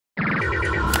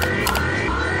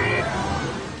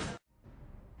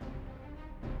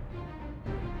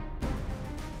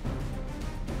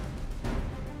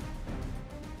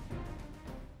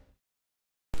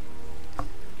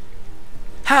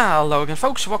Hello again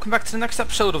folks, welcome back to the next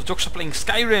episode of Joxer playing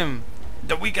Skyrim,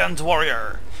 the Weekend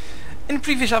Warrior. In the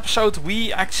previous episode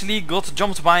we actually got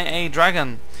jumped by a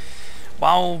dragon,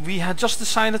 while we had just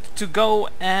decided to go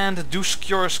and do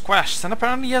Skeur's quest, and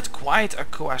apparently he had quite a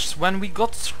quest. When we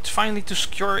got finally to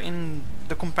Skeur in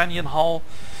the companion hall,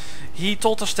 he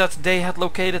told us that they had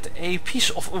located a piece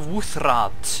of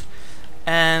woodrat,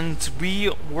 and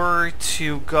we were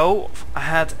to go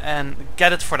ahead and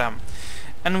get it for them.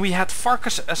 And we had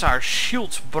Farkas as our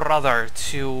shield brother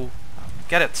to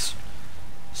get it.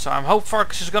 So I hope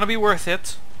Farkas is gonna be worth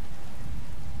it.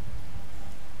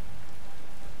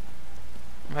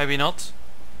 Maybe not.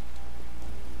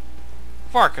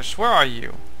 Farkas, where are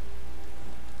you?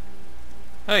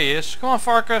 There he is. Come on,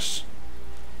 Farkas.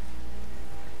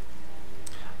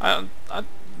 Why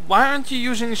aren't you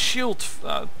using a shield?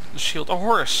 A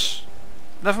horse.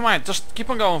 Never mind. Just keep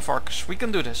on going, Farkas. We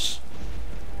can do this.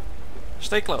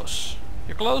 Stay close.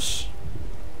 You're close?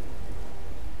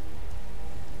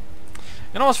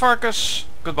 You know what, Farkas?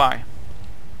 Goodbye.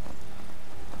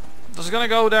 Just gonna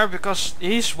go there because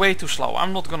he's way too slow.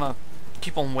 I'm not gonna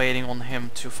keep on waiting on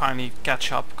him to finally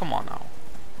catch up. Come on now.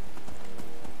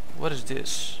 What is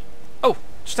this? Oh,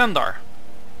 Stendar.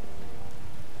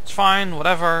 It's fine,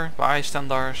 whatever. Bye,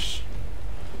 Stendars.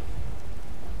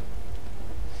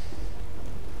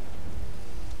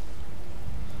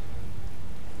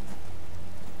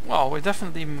 Well, we're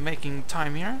definitely making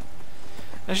time here.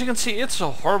 As you can see, it's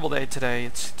a horrible day today.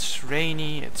 It's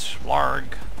rainy, it's larg.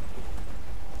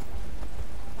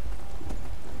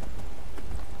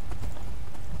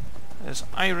 There's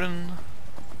iron.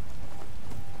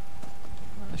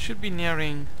 I should be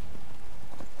nearing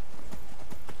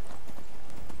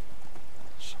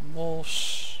some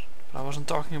wolves, but I wasn't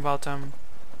talking about them.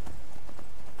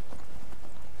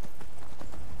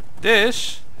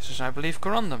 This is, I believe,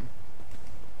 corundum.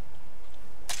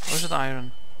 Or is it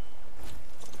iron?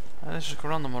 This is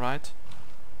corundum, alright.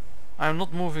 I am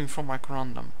not moving from my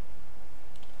corundum.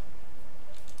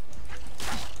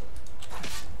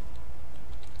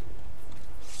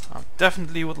 I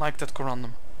definitely would like that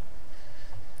corundum.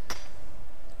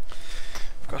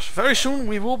 Because very soon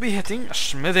we will be hitting a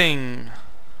smithing.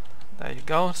 There you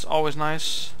go, it's always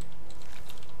nice.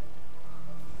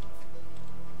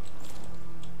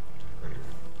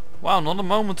 Wow, not a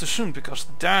moment too soon, because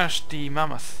there's the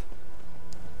mammoth.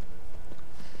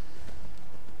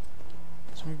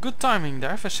 Some good timing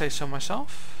there, if I say so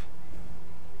myself.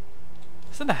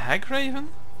 Is that a hag raven?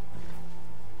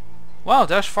 Wow,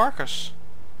 there's Farkas.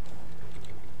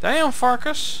 Damn,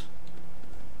 Farkas.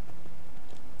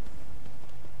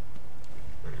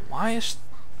 Why is...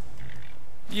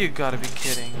 You gotta be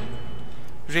kidding.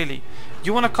 Really?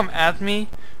 You wanna come at me?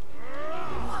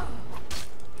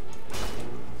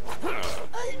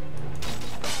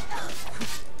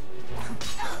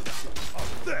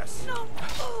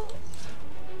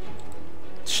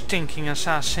 Stinking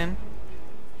assassin.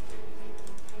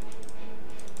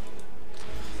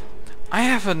 I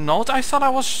have a note. I thought I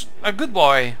was a good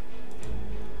boy.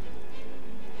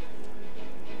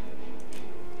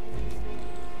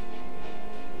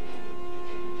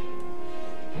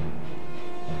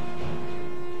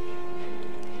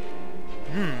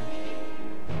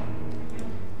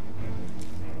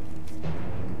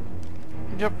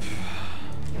 Yep.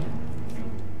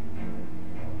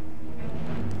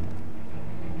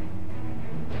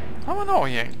 How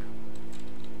annoying.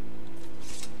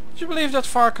 Do you believe that,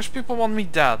 Farkas? People want me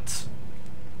dead.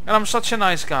 And I'm such a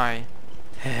nice guy.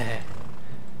 Yeah,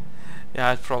 I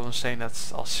had problems saying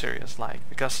that all serious like,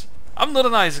 because I'm not a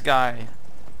nice guy.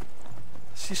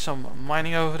 See some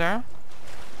mining over there.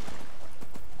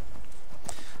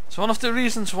 So one of the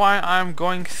reasons why I'm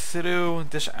going through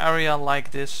this area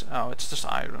like this... Oh, it's just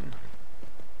iron.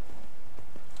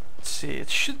 Let's see, it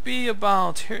should be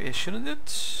about here, shouldn't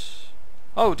it?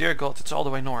 Oh dear god, it's all the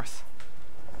way north.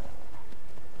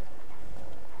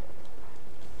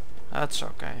 That's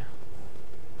okay.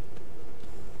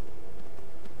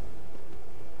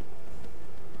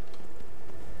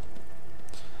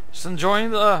 Just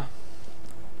enjoying the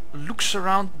looks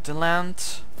around the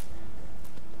land.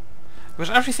 Because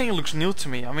everything looks new to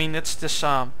me. I mean, it's this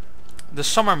the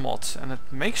summer mod, and it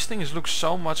makes things look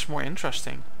so much more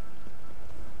interesting.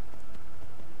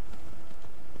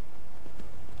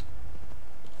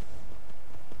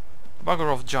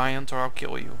 Bugger off, giant, or I'll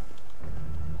kill you.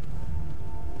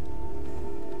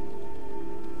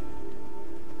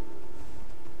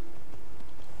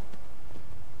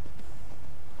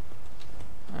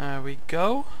 There we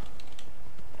go.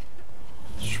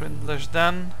 Swindler's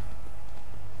Den.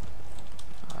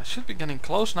 I should be getting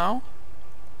close now.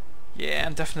 Yeah,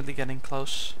 I'm definitely getting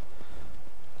close.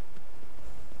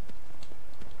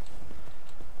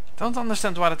 Don't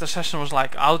understand why that assassin was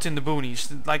like out in the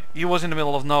boonies. Like he was in the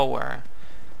middle of nowhere.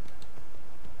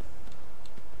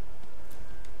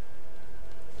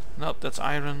 Nope, that's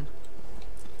iron.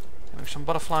 Maybe some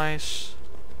butterflies.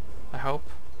 I hope.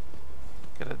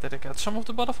 Did I get some of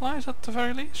the butterflies at the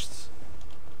very least?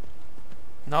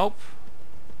 Nope.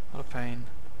 What a pain.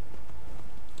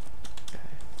 Okay,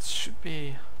 it should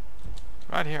be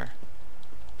right here.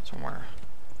 Somewhere.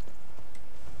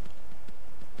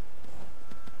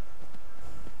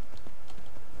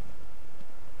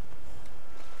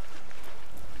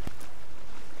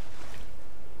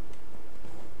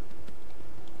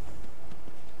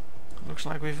 Looks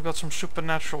like we've got some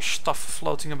supernatural stuff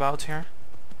floating about here.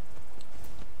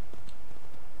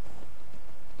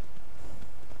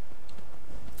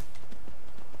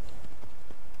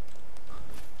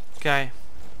 Okay.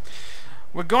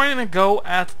 We're going to go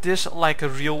at this like a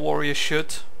real warrior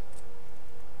should.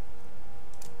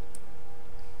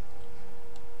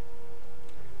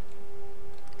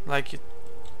 Like you...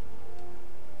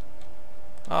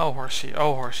 Oh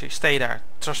horsey, stay there.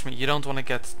 Trust me, you don't want to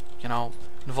get, you know,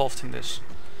 involved in this.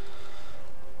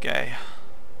 Okay.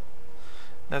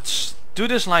 Let's do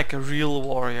this like a real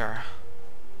warrior.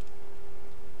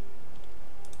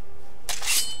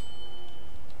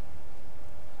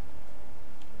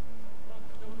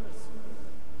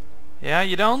 Yeah,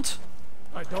 you don't?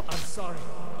 I'm sorry.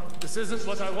 This isn't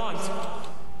what I want.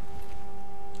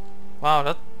 Wow,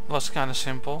 that was kinda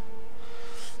simple.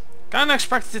 Kinda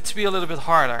expected it to be a little bit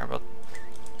harder, but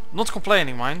not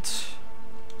complaining, mind.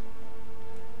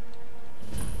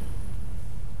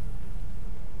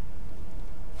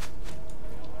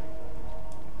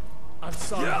 I'm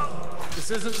sorry. Yeah.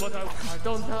 This isn't what I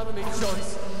don't have any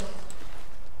choice.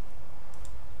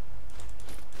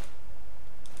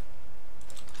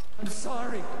 I'm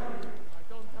sorry.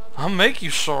 I'll make you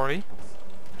sorry.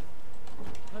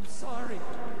 I'm sorry.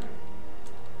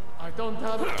 I don't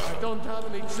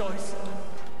have any choice.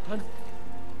 I'm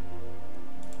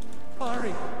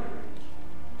sorry.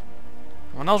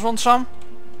 Anyone else want some?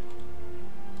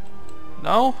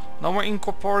 No? No more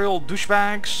incorporeal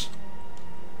douchebags?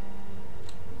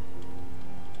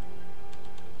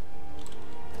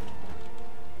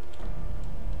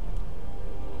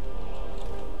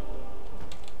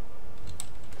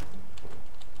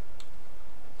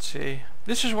 See,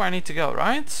 this is where I need to go,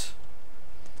 right? Let's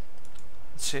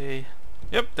see.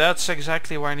 Yep, that's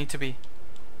exactly where I need to be.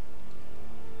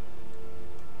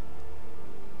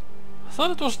 I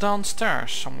thought it was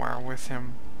downstairs somewhere with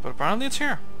him, but apparently it's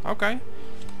here. Okay.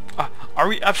 Are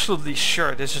we absolutely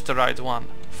sure this is the right one?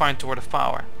 Find Word of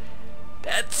Power.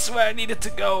 That's where I needed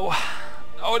to go.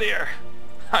 Oh dear.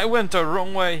 I went the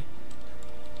wrong way.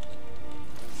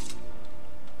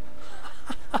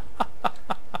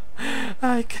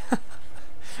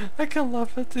 I can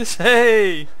laugh at this.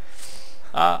 Hey,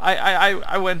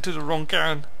 I went to the wrong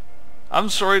Cairn. I'm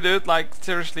sorry, dude. Like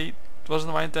seriously, it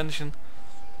wasn't my intention.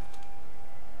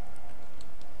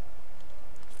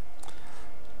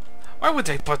 Why would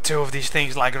they put two of these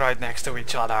things like right next to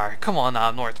each other? Come on now,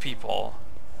 North people.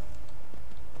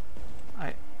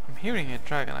 I'm hearing a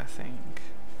dragon. I think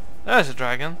there's a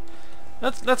dragon.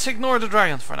 Let's ignore the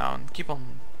dragon for now and keep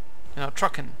on, you know,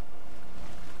 trucking.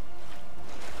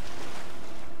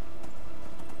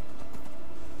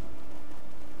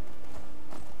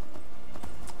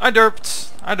 I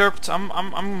derped.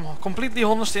 I'm completely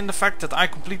honest in the fact that I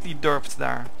completely derped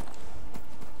there.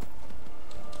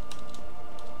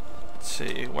 Let's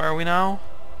see, where are we now?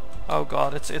 Oh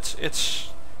god, it's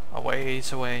away,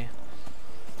 it's away.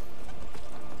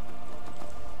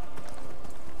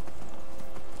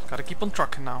 Gotta keep on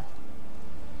trucking now.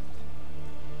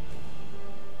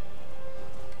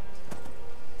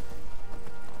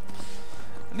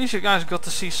 At least you guys got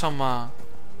to see some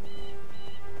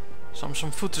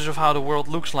footage of how the world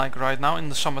looks like right now in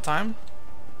the summertime.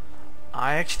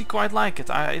 I actually quite like it.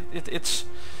 It's,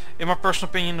 in my personal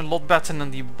opinion, a lot better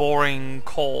than the boring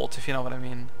cold, if you know what I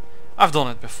mean. I've done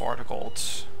it before, the cold.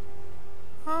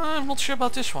 I'm not sure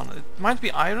about this one. It might be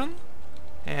iron.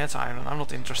 Yeah, it's iron. I'm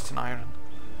not interested in iron.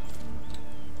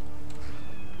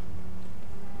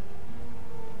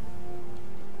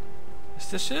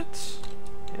 Is this it?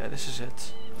 Yeah, this is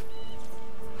it.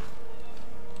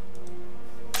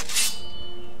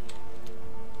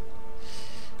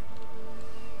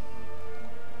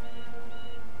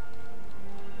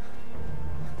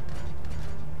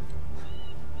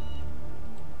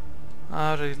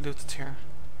 I already looted here.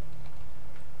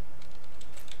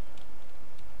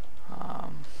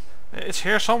 It's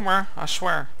here somewhere, I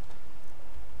swear.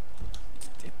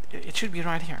 It should be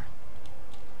right here.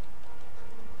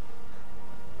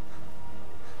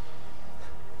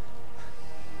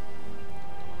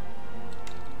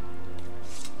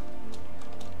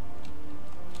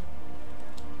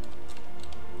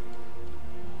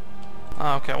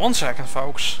 Okay, 1 second,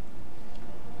 folks.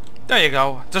 There you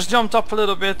go. Just jumped up a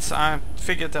little bit. I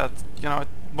figured that, you know, it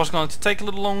was going to take a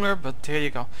little longer, but here you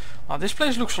go. This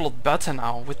place looks a lot better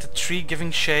now, with the tree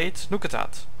giving shade. Look at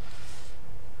that.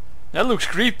 That looks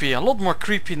creepy. A lot more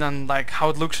creepy than like how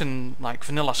it looks in like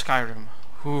vanilla Skyrim.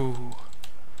 Ooh.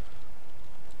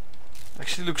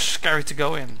 Actually looks scary to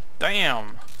go in.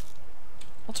 Damn.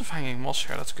 Lots of hanging moss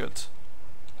here. That's good.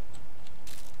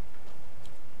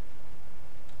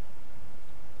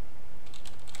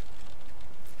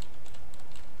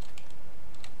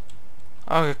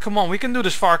 Okay, come on, we can do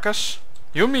this, Varkas.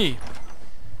 You and me.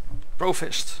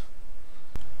 Brofist.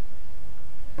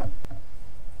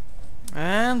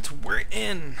 And we're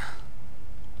in.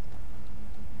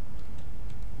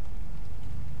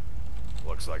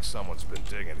 Looks like someone's been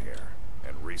digging here,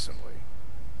 and recently.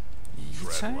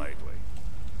 Tread lightly.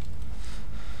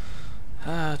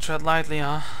 Tread lightly,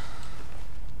 huh?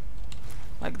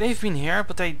 Like they've been here,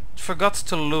 but they forgot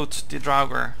to loot the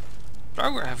Draugr.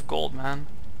 Draugr have gold, man.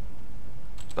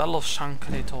 Battle of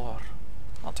Sancreator.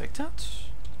 I'll take that.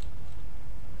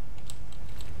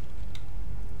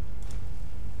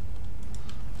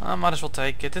 I might as well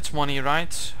take it. It's money,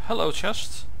 right? Hello,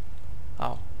 chest.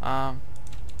 Oh, there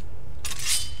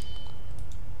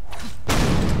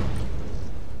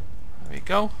we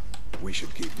go. We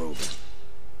should keep moving.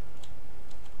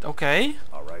 Okay.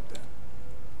 Alright then.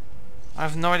 I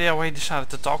have no idea why he decided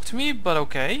to talk to me, but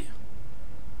okay.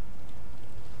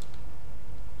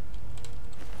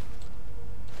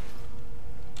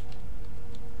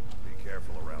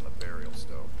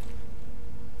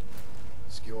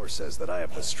 Says that I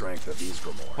have the strength of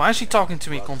Ysgramor. Why is he talking to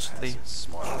me constantly?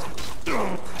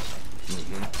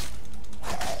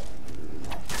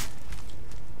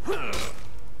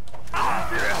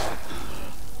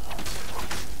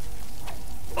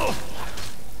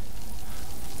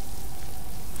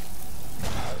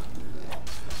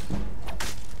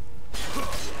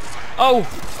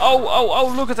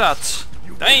 Oh, look at that.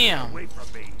 Damn.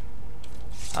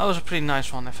 That was a pretty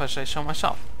nice one, if I say so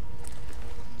myself.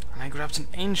 I grabbed an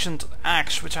ancient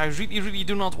axe, which I really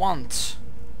do not want.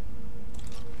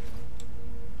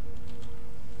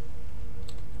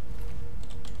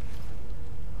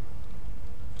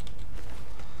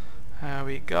 There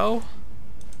we go.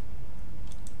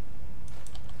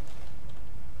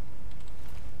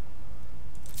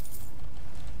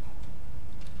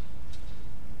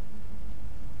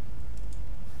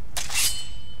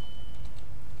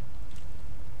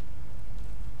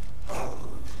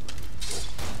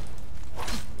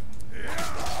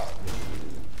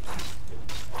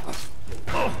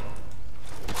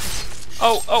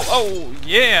 Oh,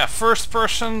 yeah, first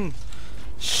person,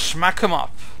 smack him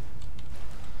up.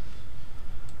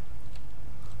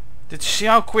 Did you see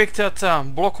how quick that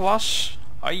block was?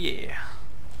 Oh yeah.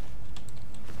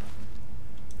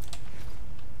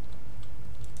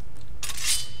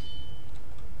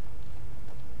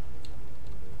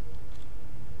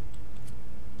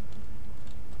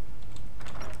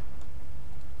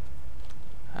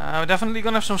 We're definitely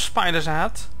gonna have some spiders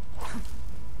ahead.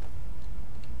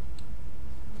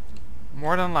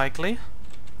 More than likely.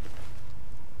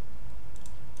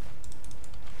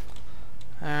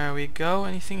 There we go.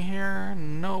 Anything here?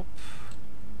 Nope.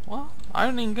 Well,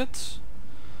 iron ingots.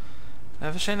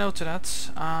 Never say no to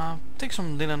that. Take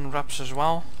some linen wraps as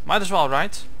well. Might as well,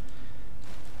 right?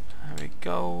 There we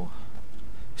go.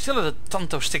 Still had a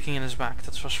Tanto sticking in his back.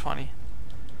 That was funny.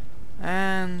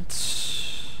 And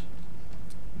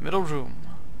middle room.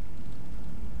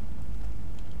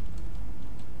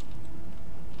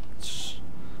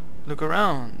 Look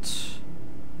around.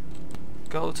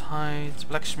 Goat hide,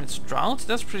 blacksmith's drought.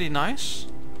 That's pretty nice.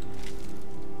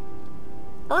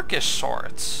 Orcish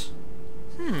swords.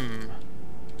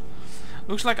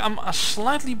 Looks like I'm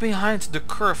slightly behind the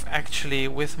curve actually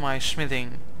with my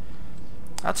smithing.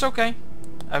 That's okay.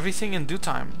 Everything in due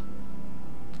time.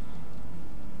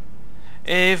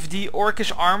 If the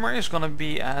Orcish armor is gonna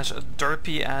be as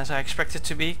derpy as I expect it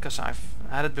to be, because I've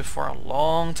had it before a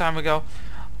long time ago,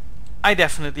 I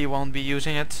definitely won't be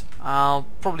using it. I'll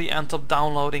probably end up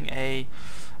downloading a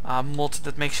mod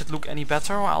that makes it look any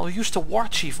better. Or I'll use the War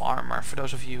Chief armor for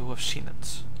those of you who have seen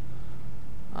it.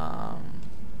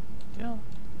 Yeah,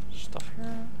 stuff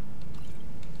here.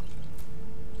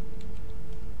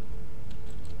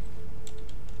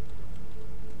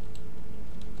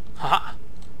 Haha!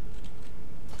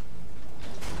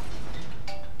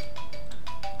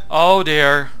 Oh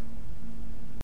dear.